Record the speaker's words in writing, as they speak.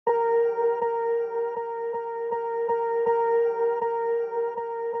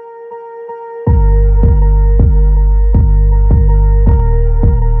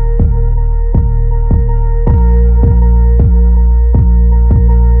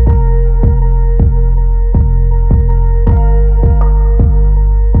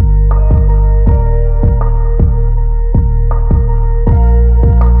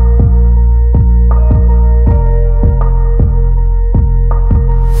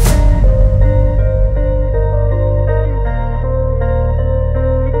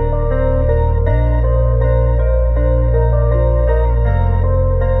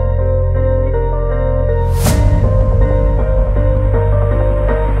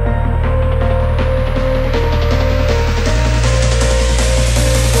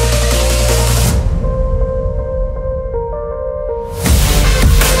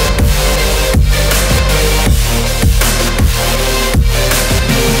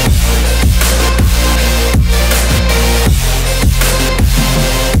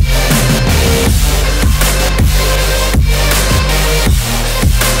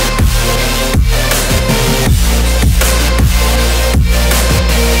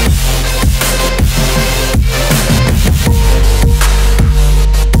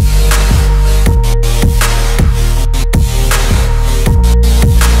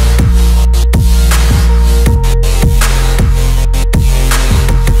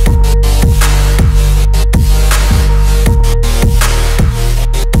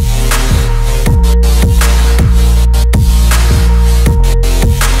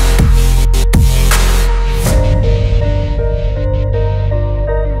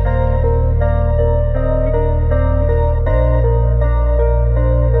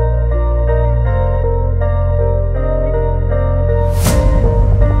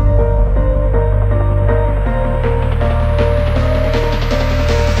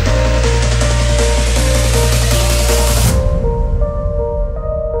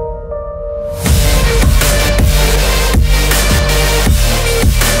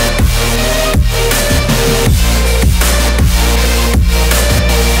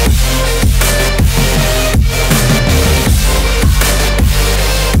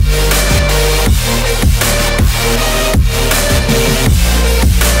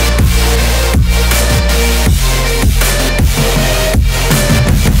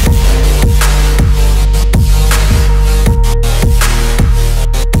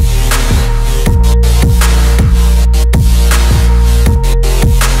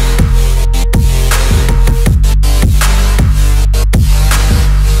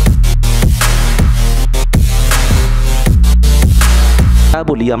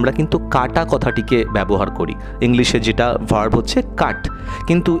বলি আমরা কিন্তু কাটা কথাটিকে ব্যবহার করি, ইংলিশে যেটা ভার্ব হচ্ছে কাট,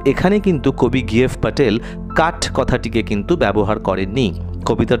 কিন্তু এখানে কিন্তু কবি গিয়েভ প্যাটেল কাট কথাটিকে কিন্তু ব্যবহার করেননি।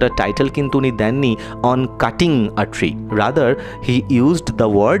 কবিতাটার টাইটেল কিন্তু উনি দেননি on cutting a tree, rather he used the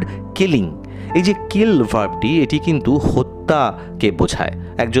word killing. এই যে কিল ভার্বটি এটি কিন্তু হত্যাকে বোঝায়,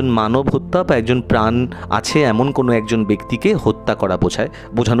 একজন মানব হত্যা বা একজন প্রাণ আছে এমন কোনো একজন ব্যক্তিকে হত্যা করা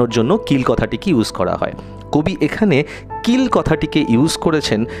বোঝানোর জন্য কিল কথাটিকে ইউজ করা হয়। কবি এখানে কিল কথাটিকে ইউজ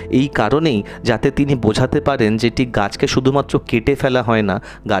করেছেন এই কারণেই যাতে তিনি বোঝাতে পারেন যে এটি গাছকে শুধুমাত্র কেটে ফেলা হয় না,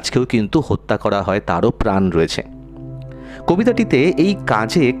 গাছকেও কিন্তু হত্যা করা হয়, তারও প্রাণ রয়েছে। কবিতাটিতে এই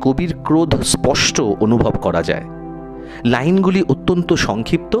কাজে কবির ক্রোধ স্পষ্ট অনুভব করা যায়। লাইনগুলি অত্যন্ত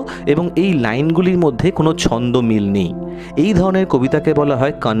সংক্ষিপ্ত এবং এই লাইনগুলির মধ্যে কোনো ছন্দ মিল নেই। এই ধরনের কবিতাকে বলা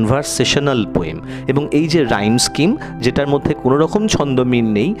হয় কনভারসেশনাল পোয়েম, এবং এই যে রাইম স্কিম যেটার মধ্যে কোনো রকম ছন্দ মিল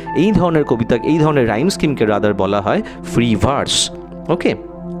নেই, এই ধরনের রাইম স্কিমকে রাদার বলা হয় ফ্রি ভার্স। ওকে,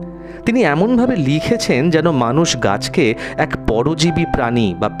 তিনি এমনভাবে লিখেছেন যেন মানুষ গাছকে এক পরজীবী প্রাণী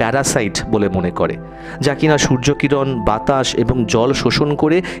বা প্যারাসাইট বলে মনে করে, যা কিনা সূর্যকিরণ, বাতাস এবং জল শোষণ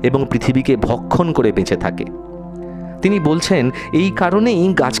করে এবং পৃথিবীকে ভক্ষণ করে বেঁচে থাকে। তিনি বলছেন এই কারণেই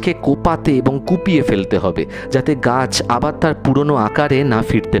গাছকে কোপাতে এবং কুপিয়ে ফেলতে হবে, যাতে গাছ আবার তার পুরনো আকারে না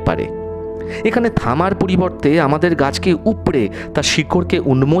ফিরতে পারে। এখানে থামার পরিবর্তে আমাদের গাছকে উপড়ে তার শিকড়কে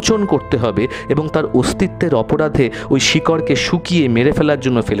উন্মোচন করতে হবে এবং তার অস্তিত্বের অপরাধে ওই শিকড়কে শুকিয়ে মেরে ফেলার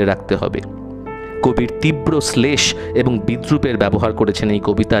জন্য ফেলে রাখতে হবে। কবির তীব্র শ্লেষ এবং বিদ্রূপের ব্যবহার করেছেন এই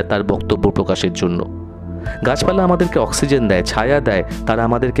কবিতায় তার বক্তব্য প্রকাশের জন্য। গাছপালা আমাদেরকে অক্সিজেন দেয়, ছায়া দেয়, তারা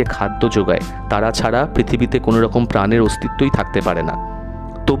আমাদেরকে খাদ্য যোগায়, তারা ছাড়া পৃথিবীতে কোনো রকম প্রাণের অস্তিত্বই থাকতে পারে না।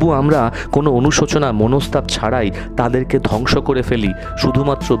 তবু আমরা কোনো অনুশোচনা, মনস্তাপ ছাড়াই তাদেরকে ধ্বংস করে ফেলি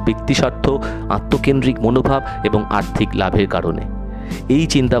শুধুমাত্র ব্যক্তিস্বার্থ, আত্মকেন্দ্রিক মনোভাব এবং আর্থিক লাভের কারণে। এই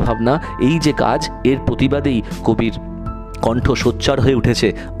চিন্তাভাবনা, এই যে কাজ, এর প্রতিবাদেই কবির কণ্ঠ সোচ্চার হয়ে উঠেছে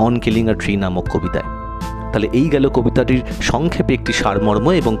অন কিলিং আ ট্রি নামক কবিতায়। তাহলে এই গেল কবিতাটির সংক্ষেপে একটি সারমর্ম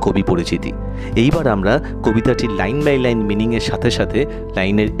এবং কবি পরিচিতি। এইবার আমরা কবিতাটির লাইন বাই লাইন মিনিংয়ের সাথে সাথে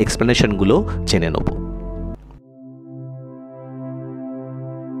লাইনের এক্সপ্লেনেশনগুলো জেনে নেব।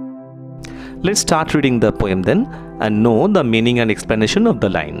 Let's start reading the poem then and know the meaning and explanation of the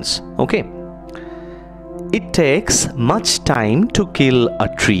lines. Okay. It takes much time to kill a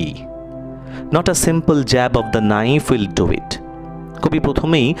tree. Not a simple jab of the knife will do it. কবি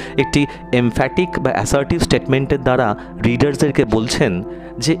প্রথমেই একটি emphatic বা assertive স্টেটমেন্টের দ্বারা রিডার্সদেরকে বলছেন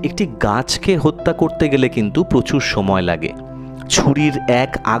যে একটি গাছকে হত্যা করতে গেলে কিন্তু প্রচুর সময় লাগে। ছুরির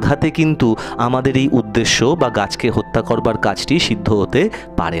এক আঘাতে কিন্তু আমাদের এই উদ্দেশ্য বা গাছকে হত্যা করবার কাজটি সিদ্ধ হতে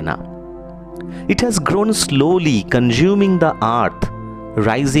পারে না। It has grown slowly, consuming the earth,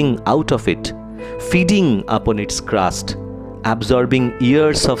 rising out of it, feeding upon its crust, absorbing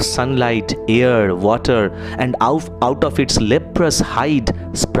years of sunlight, air, water, and out of its leprous hide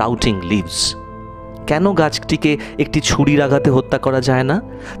sprouting leaves. কেন গাছটিকে একটি ছুরির আঘাতে হত্যা করা যায় না?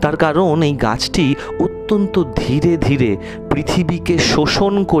 তার কারণ এই গাছটি অত্যন্ত ধীরে ধীরে পৃথিবীকে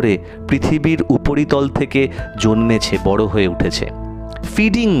শোষণ করে পৃথিবীর উপরিতল থেকে জন্মেছে, বড় হয়ে উঠেছে।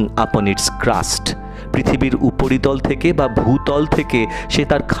 ফিডিং আপন ইটস ক্রাস্ট, পৃথিবীর উপরিতল থেকে বা ভূতল থেকে সে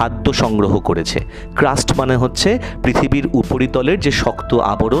তার খাদ্য সংগ্রহ করেছে। ক্রাস্ট মানে হচ্ছে পৃথিবীর উপরিতলের যে শক্ত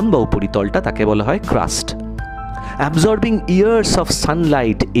আবরণ বা উপরিতলটা, তাকে বলা হয় crust. Absorbing years of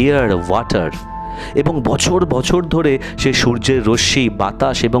Sunlight, air, water, এবং বছর বছর ধরে সে সূর্যের রশ্মি,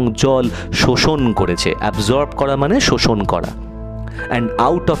 বাতাস এবং জল শোষণ করেছে। অ্যাবজর্ব করা মানে শোষণ করা। And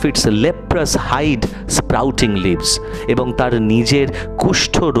out of its লেপ্রাস hide sprouting leaves, এবং তার নিজের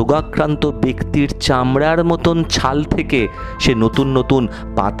কুষ্ঠ রোগাক্রান্ত ব্যক্তির চামড়ার মতন ছাল থেকে সে নতুন নতুন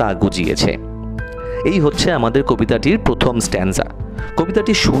পাতা গজিয়েছে। এই হচ্ছে আমাদের কবিতাটির প্রথম স্ট্যান্জা।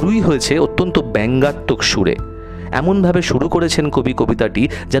 কবিতাটি শুরুই হয়েছে অত্যন্ত ব্যঙ্গাত্মক সুরে। এমনভাবে শুরু করেছেন কবি কবিতাটি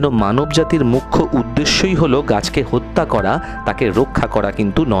যেন মানব জাতির মুখ্য উদ্দেশ্যই হলো গাছকে হত্যা করা, তাকে রক্ষা করা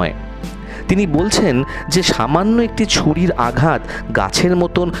কিন্তু নয়। তিনি বলছেন যে সামান্য একটি ছুরির আঘাত গাছের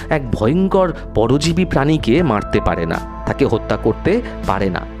মতন এক ভয়ঙ্কর পরজীবী প্রাণীকে মারতে পারে না, তাকে হত্যা করতে পারে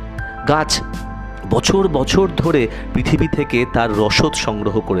না। গাছ বছর বছর ধরে পৃথিবী থেকে তার রসদ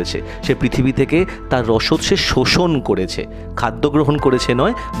সংগ্রহ করেছে, সে পৃথিবী থেকে তার রসদ সে শোষণ করেছে, খাদ্য গ্রহণ করেছে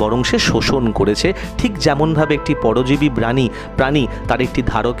নয়, বরং সে শোষণ করেছে। ঠিক যেমনভাবে একটি পরজীবী প্রাণী তার একটি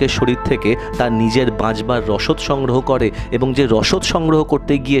ধারকের শরীর থেকে তার নিজের বাঁচবার রসদ সংগ্রহ করে এবং যে রসদ সংগ্রহ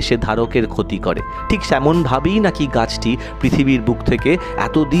করতে গিয়ে সে ধারকের ক্ষতি করে, ঠিক তেমনভাবেই নাকি গাছটি পৃথিবীর বুক থেকে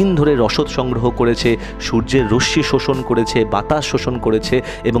এতদিন ধরে রসদ সংগ্রহ করেছে, সূর্যের রশ্মি শোষণ করেছে, বাতাস শোষণ করেছে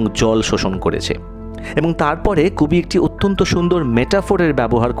এবং জল শোষণ করেছে। এবং তারপরে কবি একটি অত্যন্ত সুন্দর মেটাফোরের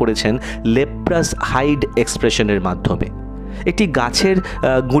ব্যবহার করেছেন লেপ্রাস হাইড এক্সপ্রেশনের মাধ্যমে। একটি গাছের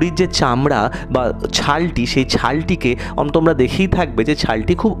গুঁড়ির যে চামড়া বা ছালটি, সেই ছালটিকে তোমরা দেখেই থাকবে যে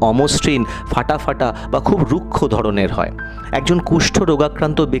ছালটি খুব অমসৃণ, ফাটা ফাটা বা খুব রুক্ষ ধরনের হয়। একজন কুষ্ঠ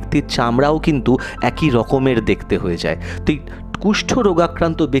রোগাক্রান্ত ব্যক্তির চামড়াও কিন্তু একই রকমের দেখতে হয়ে যায়। তো কুষ্ঠ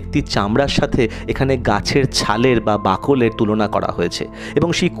রোগাক্রান্ত ব্যক্তির চামড়ার সাথে এখানে গাছের ছালের বা বাকলের তুলনা করা হয়েছে, এবং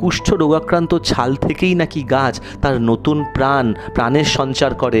সেই কুষ্ঠ রোগাক্রান্ত ছাল থেকেই নাকি গাছ তার নতুন প্রাণের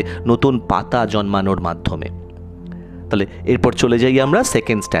সঞ্চার করে নতুন পাতা জন্মানোর মাধ্যমে। তাহলে এরপর চলে যাই আমরা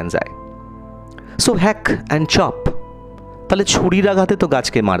second স্ট্যান্জায়। So hack and chop. তাহলে ছুরির আঘাতে তো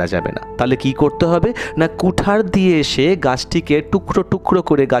গাছকে মারা যাবে না, তাহলে কি করতে হবে না কুঠার দিয়ে এসে গাছটিকে টুকরো টুকরো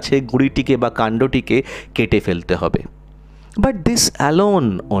করে গাছের গুঁড়িটিকে বা কাণ্ডটিকে কেটে ফেলতে হবে। But this alone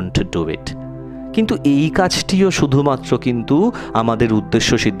won't do it. কিন্তু এই কাজটিও শুধুমাত্র কিন্তু আমাদের উদ্দেশ্য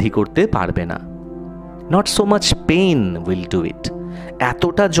সিদ্ধি করতে পারবে না। Not so much pain will do it.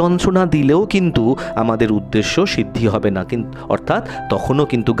 এতটা যন্ত্রণা দিলেও কিন্তু আমাদের উদ্দেশ্য সিদ্ধি হবে না, অর্থাৎ তখনও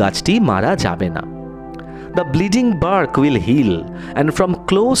কিন্তু গাছটি মারা যাবে না। The bleeding bark will heal, and from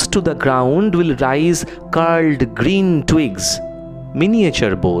close to the ground will rise curled green twigs,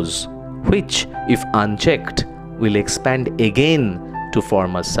 miniature boughs, which, if unchecked, will expand again to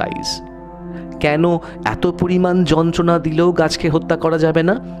form a size. কেন এত পরিমাণ যন্ত্রণা দিলেও গাছকে হত্যা করা যাবে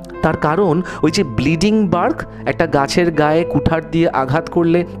না? তার কারণ ওই যে ব্লিডিং বার্ক, একটা গাছের গায়ে কুঠার দিয়ে আঘাত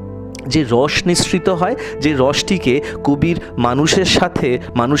করলে যে রস নিঃসৃত হয়, যে রসটিকে কবির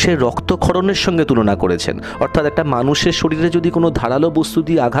মানুষের রক্তক্ষরণের সঙ্গে তুলনা করেছেন। অর্থাৎ একটা মানুষের শরীরে যদি কোনো ধারালো বস্তু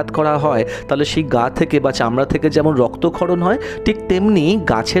দিয়ে আঘাত করা হয়, তাহলে সেই গা থেকে বা চামড়া থেকে যেমন রক্তক্ষরণ হয়, ঠিক তেমনি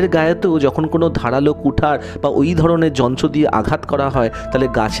গাছের গায়েতেও যখন কোনো ধারালো কুঠার বা ওই ধরনের যন্ত্র দিয়ে আঘাত করা হয়, তাহলে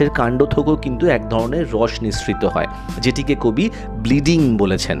গাছের কাণ্ড থেকেও কিন্তু এক ধরনের রস নিঃসৃত হয়, যেটিকে কবি ব্লিডিং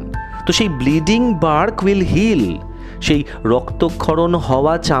বলেছেন। তো সেই ব্লিডিং বার্ক উইল হিল, সেই রক্তক্ষরণ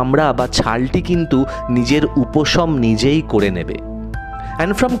হওয়া চামড়া বা ছালটি কিন্তু নিজের উপশম নিজেই করে নেবে।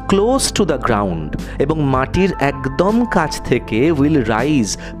 And from close to the ground, এবং মাটির একদম কাছ থেকে উইল রাইজ,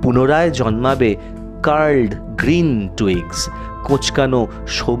 পুনরায় জন্মাবে কার্লড গ্রিন টুইগস, কোঁচকানো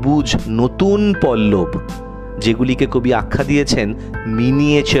সবুজ নতুন পল্লব, যেগুলিকে কবি আখ্যা দিয়েছেন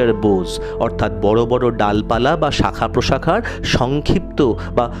মিনিয়েচার বোজ, অর্থাৎ বড় বড় ডালপালা বা শাখা প্রশাখার সংক্ষিপ্ত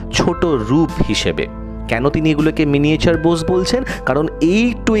বা ছোট রূপ হিসেবে। কেন তিনি এগুলোকে মিনিয়েচার বোজ বলছেন? কারণ এই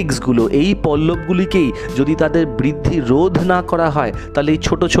টুইগসগুলো, এই পল্লবগুলিকেই যদি তাদের বৃদ্ধি রোধ না করা হয়, তাহলে এই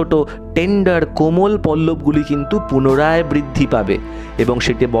ছোট ছোট টেন্ডার কোমল পল্লবগুলি কিন্তু পুনরায় বৃদ্ধি পাবে, এবং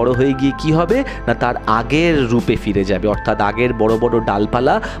সেটি বড় হয়ে গিয়ে কি হবে না তার আগের রূপে ফিরে যাবে, অর্থাৎ আগের বড় বড়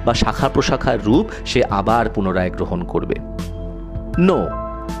ডালপালা বা শাখা প্রশাখার রূপ সে আবার পুনরায় গ্রহণ করবে। নো,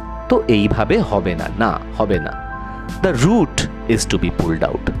 তো এইভাবে হবে না, না হবে না। The root is two B pulled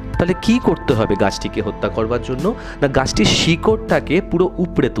out. তাহলে কি করতে হবে গাছটিকে হত্যা করবার জন্য? না গাছটির শিকড়টাকে পুরো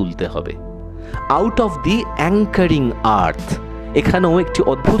উপড়ে তুলতে হবে, আউট অফ দি অ্যাঙ্কারিং আর্থ। এখানেও একটি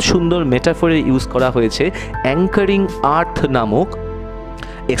অদ্ভুত সুন্দর মেটাফোরে ইউজ করা হয়েছে অ্যাঙ্কারিং আর্থ নামক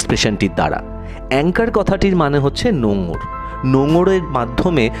এক্সপ্রেশনটির দ্বারা। অ্যাঙ্কার কথাটির মানে হচ্ছে নোঙর। নোঙরের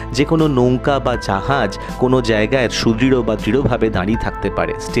মাধ্যমে যে কোনো নৌকা বা জাহাজ কোনো জায়গায় সুদৃঢ় বা দৃঢ়ভাবে দাঁড়িয়ে থাকতে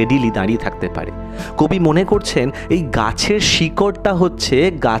পারে, স্টেডিলি দাঁড়িয়ে থাকতে পারে। কবি মনে করছেন এই গাছের শিকড়টা হচ্ছে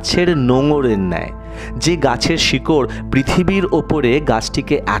গাছের নোঙরের ন্যায়, যে গাছের শিকড় পৃথিবীর ওপরে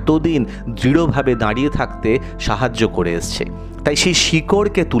গাছটিকে এতদিন দৃঢ়ভাবে দাঁড়িয়ে থাকতে সাহায্য করে এসছে। তাই সেই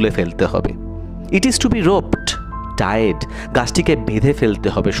শিকড়কে তুলে ফেলতে হবে। It is two B roped, Tide, গাছটিকে বেঁধে ফেলতে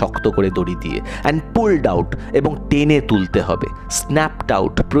হবে শক্ত করে দড়ি দিয়ে, অ্যান্ড পুলড আউট, এবং টেনে তুলতে হবে, স্ন্যাপড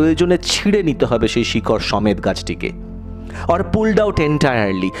আউট, প্রয়োজনে ছিঁড়ে নিতে হবে সেই শিকড় সমেত গাছটিকে, আর পুলড আউট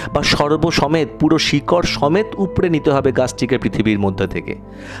এন্টায়ারলি, বা সর্বসমেত পুরো শিকড় সমেত উপড়ে নিতে হবে গাছটিকে পৃথিবীর মধ্যে থেকে,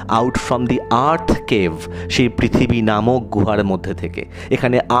 out from the earth cave, সেই পৃথিবী নামক গুহার মধ্যে থেকে।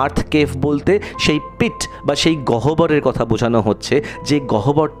 এখানে আর্থ কেভ বলতে সেই পিট বা সেই গহ্বরের কথা বোঝানো হচ্ছে, যে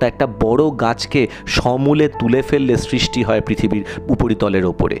গহ্বরটা একটা বড় গাছকে সমূলে তুলে ফেললে সৃষ্টি হয় পৃথিবীর উপরিতলের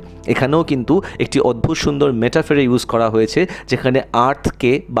ওপরে। এখানেও কিন্তু একটি অদ্ভুত সুন্দর মেটাফোরে ইউজ করা হয়েছে, যেখানে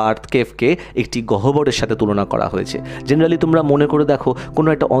আর্থকে বা আর্থ কেভকে একটি গহ্বরের সাথে তুলনা করা হয়েছে। জেনারেলি তোমরা মনে করে দেখো, কোনো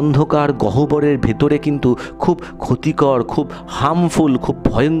একটা অন্ধকার গহ্বরের ভেতরে কিন্তু খুব ক্ষতিকর, খুব হার্মফুল, খুব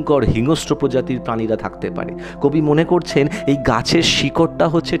ভয়ঙ্কর হিংস্র প্রজাতির প্রাণীরা থাকতে পারে। কবি মনে করছেন এই গাছের শিকড়টা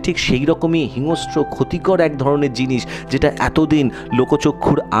হচ্ছে ঠিক সেই রকমই হিংস্র, ক্ষতিকর এক ধরনের জিনিস, যেটা এতদিন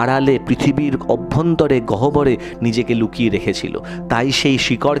লোকচক্ষুর আড়ালে পৃথিবীর অভ্যন্তরে গহ্বরে নিজেকে লুকিয়ে রেখেছিল। তাই সেই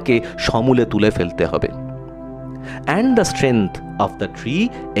শিকড়কে সমূলে তুলে ফেলতে হবে। And the strength of the tree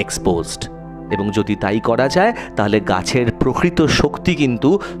exposed, এবং যদি তাই করা যায় তাহলে গাছের প্রকৃত শক্তি কিন্তু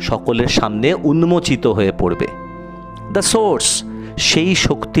সকলের সামনে উন্মোচিত হয়ে পড়বে। দ্য সোর্স, সেই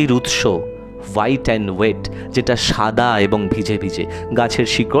শক্তির উৎস, হোয়াইট অ্যান্ড ওয়েট, যেটা সাদা এবং ভিজে ভিজে। গাছের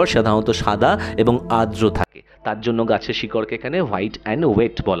শিকড় সাধারণত সাদা এবং আর্দ্র থাকে, তার জন্য গাছের শিকড়কে এখানে হোয়াইট অ্যান্ড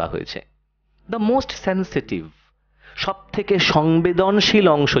ওয়েট বলা হয়েছে। দ্য মোস্ট সেন্সিটিভ, সব থেকে সংবেদনশীল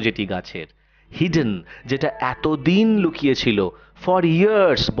অংশ যেটি গাছের, হিডেন, যেটা এতদিন লুকিয়েছিল, ফর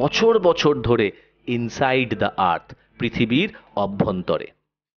ইয়ার্স, বছর বছর ধরে, ইনসাইড দ্য আর্থ, পৃথিবীর অভ্যন্তরে।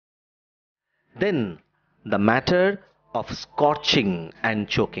 দেন the matter of scorching and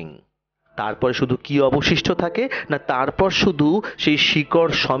চোকিং, তারপরে শুধু কি অবশিষ্ট থাকে না, তারপর শুধু সেই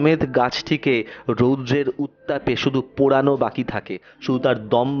শিকড় সমেত গাছটিকে রৌদ্রের উত্তাপে শুধু পোড়ানো বাকি থাকে, শুধু তার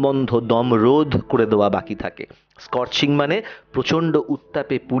দম রোধ করে দেওয়া বাকি থাকে। স্কর্চিং মানে প্রচণ্ড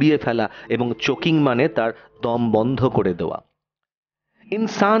উত্তাপে পুড়িয়ে ফেলা, এবং চোকিং মানে তার দম বন্ধ করে দেওয়া। ইন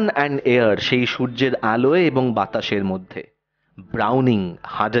সান অ্যান্ড এয়ার, সেই সূর্যের আলোয় এবং বাতাসের মধ্যে। ব্রাউনিং,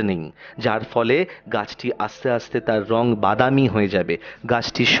 হার্ডেনিং, যার ফলে গাছটি আস্তে আস্তে তার রং বাদামি হয়ে যাবে,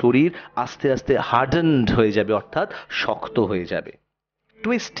 গাছটির শরীর আস্তে আস্তে হার্ডেনড হয়ে যাবে, অর্থাৎ শক্ত হয়ে যাবে।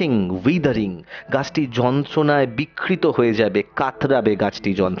 টুইস্টিং, উইদারিং, গাছটি যন্ত্রণায় বিকৃত হয়ে যাবে, কাতরাবে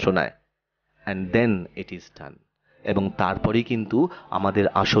গাছটি যন্ত্রণায়। And then it is done, এবং তারপরেই কিন্তু আমাদের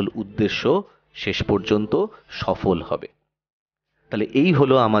আসল উদ্দেশ্য শেষ পর্যন্ত সফল হবে। তাহলে এই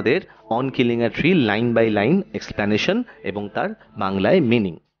হলো আমাদের on killing a tree line by line explanation এবং তার বাংলায়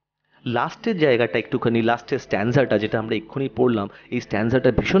মিনিং। লাস্টের জায়গাটা একটুখানি, লাস্টের স্ট্যান্সাটা যেটা আমরা এক্ষুনি পড়লাম, এই স্ট্যান্সাটা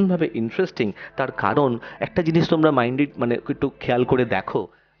ভীষণভাবে ইন্টারেস্টিং। তার কারণ একটা জিনিস তোমরা মানে একটু খেয়াল করে দেখো,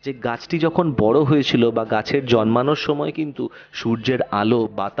 যে গাছটি যখন বড় হয়েছিল বা গাছের জন্মানোর সময় কিন্তু সূর্যের আলো,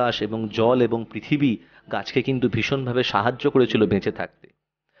 বাতাস এবং জল এবং পৃথিবী গাছকে কিন্তু ভীষণভাবে সাহায্য করেছিল বেঁচে থাকতে।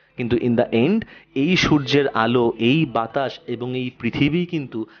 কিন্তু ইন দ্য এন্ড এই সূর্যের আলো, এই বাতাস এবং এই পৃথিবী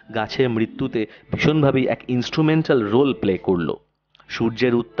কিন্তু গাছের মৃত্যুতে ভীষণভাবেই এক ইনস্ট্রুমেন্টাল রোল প্লে করলো।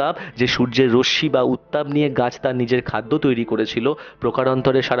 সূর্যের উত্তাপ, যে সূর্যের রশ্মি বা উত্তাপ নিয়ে গাছ তার নিজের খাদ্য তৈরি করেছিল,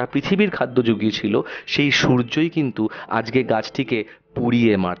 প্রকারান্তরে সারা পৃথিবীর খাদ্য জুগিয়েছিল, সেই সূর্যই কিন্তু আজকে গাছটিকে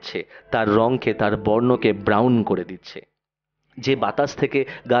পুড়িয়ে মারছে, তার রঙকে, তার বর্ণকে ব্রাউন করে দিচ্ছে। যে বাতাস থেকে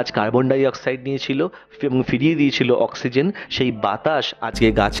গাছ কার্বন ডাই অক্সাইড নিয়েছিল এবং ফিরিয়ে দিয়েছিল অক্সিজেন, সেই বাতাস আজকে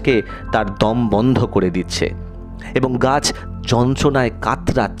গাছকে তার দম বন্ধ করে দিচ্ছে, এবং গাছ যন্ত্রণায়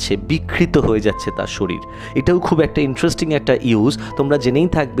কাতরাচ্ছে, বিকৃত হয়ে যাচ্ছে তার শরীর। এটাও খুব একটা ইন্টারেস্টিং একটা ইউজ। তোমরা জেনেই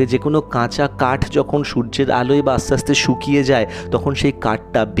থাকবে যে কোনো কাঁচা কাঠ যখন সূর্যের আলোয় বা আস্তে আস্তে শুকিয়ে যায়, তখন সেই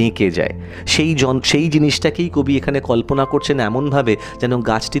কাঠটা বেঁকে যায়। সেই জিনিসটাকেই কবি এখানে কল্পনা করছেন এমনভাবে যেন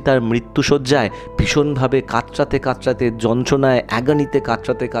গাছটি তার মৃত্যুশয্যায় ভীষণভাবে কাতরাতে কাতরাতে, যন্ত্রণায় অ্যাগনিতে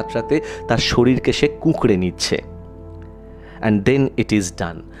কাতরাতে কাতরাতে তার শরীরকে সে কুঁকড়ে নিচ্ছে। And then it is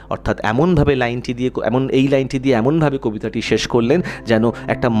done, অর্থাৎ এমনভাবে এই লাইনটি দিয়ে এমনভাবে কবিতাটি শেষ করলেন যেন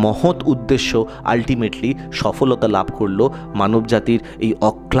একটা মহৎ উদ্দেশ্য আলটিমেটলি সফলতা লাভ করলো মানবজাতির এই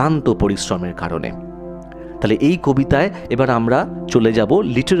অক্লান্ত পরিশ্রমের কারণে। তাহলে এই কবিতায় এবার আমরা চলে যাব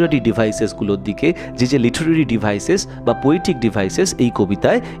লিটারারি ডিভাইসেসগুলোর দিকে, যে লিটারারি ডিভাইসেস বা পোয়েটিক ডিভাইসেস এই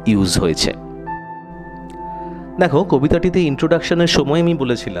কবিতায় ইউজ হয়েছে। দেখো, কবিতাটিতে ইন্ট্রোডাকশনের সময় আমি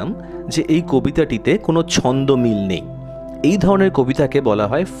বলেছিলাম যে এই কবিতাটিতে কোনো ছন্দ মিল নেই। এই ধরনের কবিতাকে বলা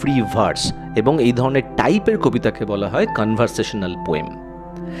হয় ফ্রি ভার্স, এবং এই ধরনের টাইপের কবিতাকে বলা হয় কনভারসেশনাল পোয়েম।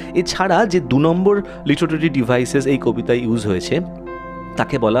 এছাড়া যে 2 নম্বর লিটারারি ডিভাইসেস এই কবিতায় ইউজ হয়েছে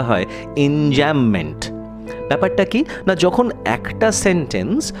তাকে বলা হয় এনজামমেন্ট। ব্যাপারটা কি না, যখন একটা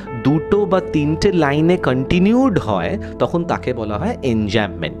সেন্টেন্স 2 বা 3টে লাইনে কন্টিনিউড হয় তখন তাকে বলা হয়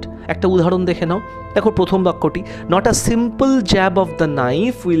এনজামমেন্ট। একটা উদাহরণ দেখে নাও। দেখো, প্রথম বাক্যটি, not a simple jab of the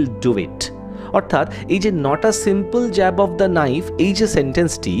knife will do it. অর্থাৎ এই যে not a simple jab of the knife, এই যে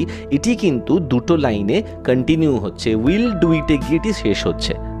সেন্টেন্সটি, এটি কিন্তু 2টো লাইনে কন্টিনিউ হচ্ছে, উইল ডু ইটে গিয়ে এটি শেষ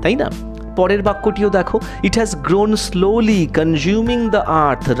হচ্ছে, তাই না? পরের বাক্যটিও দেখো, it has grown slowly consuming the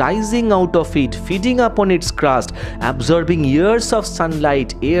earth, rising out of it, feeding আপন it's crust, absorbing years of Sunlight,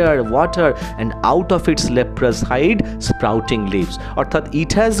 air, water and out of its লেপ্রাস hide sprouting leaves. অর্থাৎ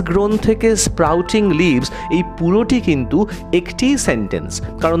ইট হ্যাজ গ্রোন থেকে স্প্রাউটিং লিভস, এই পুরোটি কিন্তু একটি sentence.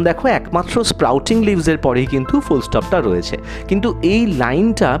 কারণ দেখো, একমাত্র sprouting লিভসের পরেই কিন্তু ফুল স্টপটা রয়েছে, কিন্তু এই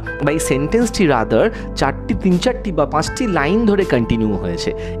লাইনটা বা এই সেন্টেন্সটি রাদার 3-4টি বা 5টি লাইন ধরে কন্টিনিউ হয়েছে।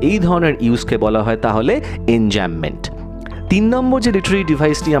 এই ধরনের ইউজকে বলা হয় তাহলে এনজামমেন্ট। 3 নম্বর যে লিটারারি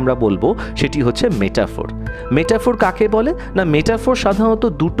ডিভাইসটি আমরা বলবো সেটি হচ্ছে মেটাফোর। মেটাফোর কাকে বলে না, মেটাফোর সাধারণত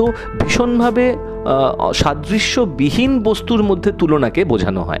 2টো ভীষণভাবে সাদৃশ্যবিহীন বস্তুর মধ্যে তুলনাকে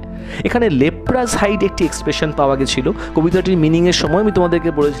বোঝানো হয়। এখানে লেপ্রাস হাইড একটি এক্সপ্রেশন পাওয়া গেছিল। কবিতাটির মিনিংয়ের সময় আমি তোমাদেরকে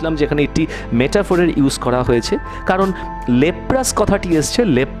বলেছিলাম যে এখানে একটি মেটাফোরের ইউজ করা হয়েছে, কারণ লেপ্রাস কথাটি এসছে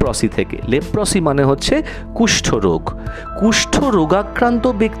লেপ্রসি থেকে। লেপ্রসি মানে হচ্ছে কুষ্ঠরোগ। কুষ্ঠ রোগাক্রান্ত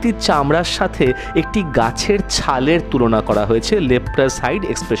ব্যক্তির চামড়ার সাথে একটি গাছের ছালের তুলনা করা হয়েছে লেপ্রাস হাইড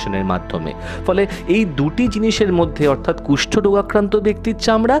এক্সপ্রেশনের মাধ্যমে। ফলে এই 2টি জিনিসের মধ্যে, অর্থাৎ কুষ্ঠ রোগাক্রান্ত ব্যক্তির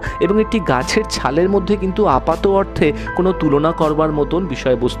চামড়া এবং একটি গাছের ছাল ঢালের মধ্যে কিন্তু আপাত অর্থে কোনো তুলনা করবার মতন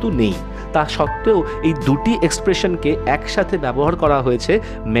বিষয়বস্তু নেই। তা সত্ত্বেও এই দুটি এক্সপ্রেশনকে একসাথে ব্যবহার করা হয়েছে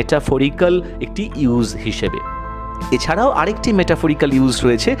মেটাফরিক্যাল একটি ইউজ হিসেবে। এছাড়াও আরেকটি মেটাফরিক্যাল ইউজ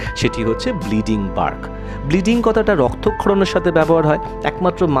রয়েছে, সেটি হচ্ছে ব্লিডিং বার্ক। ব্লিডিং কথাটা রক্তক্ষরণের সাথে ব্যবহার হয়,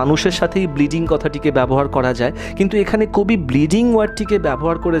 একমাত্র মানুষের সাথেই ব্লিডিং কথাটিকে ব্যবহার করা যায়, কিন্তু এখানে কবি ব্লিডিং ওয়ার্ডটিকে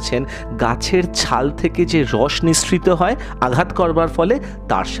ব্যবহার করেছেন গাছের ছাল থেকে যে রস নিঃসৃত হয় আঘাত করবার ফলে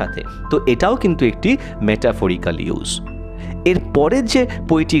তার সাথে। তো এটাও কিন্তু একটি মেটাফরিক্যাল ইউজ। এর পরের যে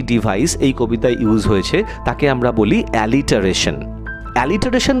পোয়েটিক ডিভাইস এই কবিতায় ইউজ হয়েছে তাকে আমরা বলি অ্যালিটারেশন।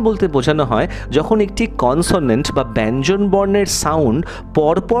 অ্যালিটারেশন বলতে বোঝানো হয় যখন একটি কনসোনেন্ট বা ব্যঞ্জন বর্ণের সাউন্ড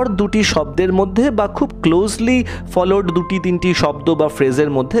পরপর দুটি শব্দের মধ্যে বা খুব ক্লোজলি ফলোড দুটি তিনটি শব্দ বা ফ্রেজের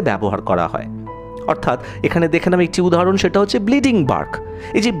মধ্যে ব্যবহার করা হয়। অর্থাৎ এখানে দেখে নাম একটি উদাহরণ, সেটা হচ্ছে ব্লিডিং বার্ক।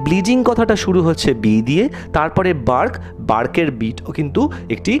 এই যে ব্লিডিং কথাটা শুরু হচ্ছে বি দিয়ে, তারপরে বার্ক, বার্কের বিটও কিন্তু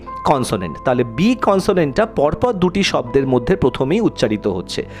একটি কনসোনেন্ট, তাহলে বি কনসোনেন্টটা পরপর দুটি শব্দের মধ্যে প্রথমেই উচ্চারিত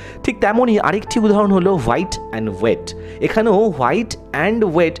হচ্ছে। ঠিক তেমনই আরেকটি উদাহরণ হলো হোয়াইট অ্যান্ড ওয়েট। এখানেও হোয়াইট অ্যান্ড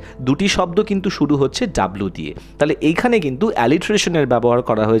ওয়েট দুটি শব্দ কিন্তু শুরু হচ্ছে ডাব্লু দিয়ে, তাহলে এইখানে কিন্তু অ্যালিটারেশনের ব্যবহার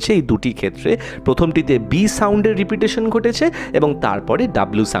করা হয়েছে এই দুটি ক্ষেত্রে। প্রথমটিতে বি সাউন্ডের রিপিটেশন ঘটেছে এবং তারপরে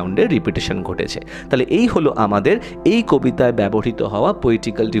ডাব্লু সাউন্ডের রিপিটেশন ঘটেছে। তাহলে এই হলো আমাদের এই কবিতায় ব্যবহৃত হওয়া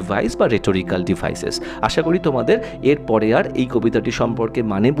পোয়েটিক্যাল ডিভাইস বা রেটোরিক্যাল ডিভাইসেস। আশা করি তোমাদের এরপরে আর এই কবিতাটি সম্পর্কে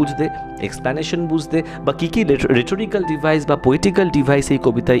মানে বুঝতে, এক্সপ্লেনেশন বুঝতে বা কী কী রেটোরিক্যাল ডিভাইস বা পোয়েটিক্যাল ডিভাইস এই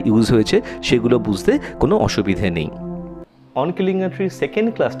কবিতায় ইউজ হয়েছে সেগুলো বুঝতে কোনো অসুবিধে নেই। On killing a tree second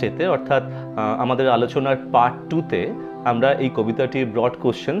ক্লাসটিতে, অর্থাৎ আমাদের আলোচনার পার্ট 2তে আমরা এই কবিতাটির ব্রড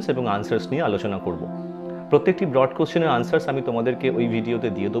কোশ্চেন্স এবং আনসার্স নিয়ে আলোচনা করব। প্রত্যেকটি ব্রড কোশ্চেনের আনসার্স আমি তোমাদেরকে ওই ভিডিওতে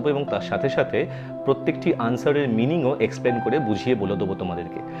দিয়ে দেবো এবং তার সাথে সাথে প্রত্যেকটি আনসারের মিনিংও এক্সপ্লেন করে বুঝিয়ে বলে দেবো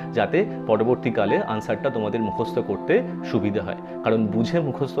তোমাদেরকে, যাতে পরবর্তীকালে আনসারটা তোমাদের মুখস্থ করতে সুবিধা হয়। কারণ বুঝে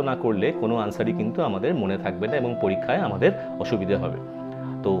মুখস্থ না করলে কোনো আনসারই কিন্তু আমাদের মনে থাকবে না এবং পরীক্ষায় আমাদের অসুবিধা হবে।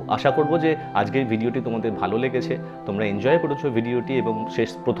 তো আশা করব যে আজকের ভিডিওটি তোমাদের ভালো লেগেছে, তোমরা এনজয় করেছো ভিডিওটি এবং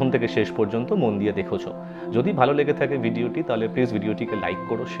প্রথম থেকে শেষ পর্যন্ত মন দিয়ে দেখেছো। যদি ভালো লেগে থাকে ভিডিওটি তাহলে প্লিজ ভিডিওটিকে লাইক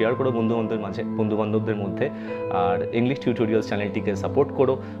করো, শেয়ার করো বন্ধুবান্ধবদের মধ্যে, আর ইংলিশ টিউটোরিয়ালস চ্যানেলটিকে সাপোর্ট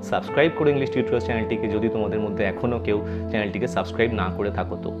করো, সাবস্ক্রাইব করো ইংলিশ টিউটোরিয়ালস চ্যানেলটিকে যদি তোমাদের মধ্যে এখনও কেউ চ্যানেলটিকে সাবস্ক্রাইব না করে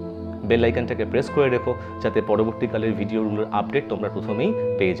থাকো। তো বেল আইকনটাকে প্রেস করে রেখো যাতে পরবর্তীকালের ভিডিওগুলোর আপডেট তোমরা প্রথমেই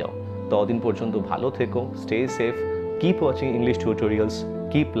পেয়ে যাও। ততদিন পর্যন্ত ভালো থেকো, stay safe, keep watching English tutorials,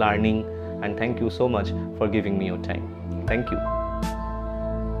 keep learning, and thank you so much for giving me your time. Thank you.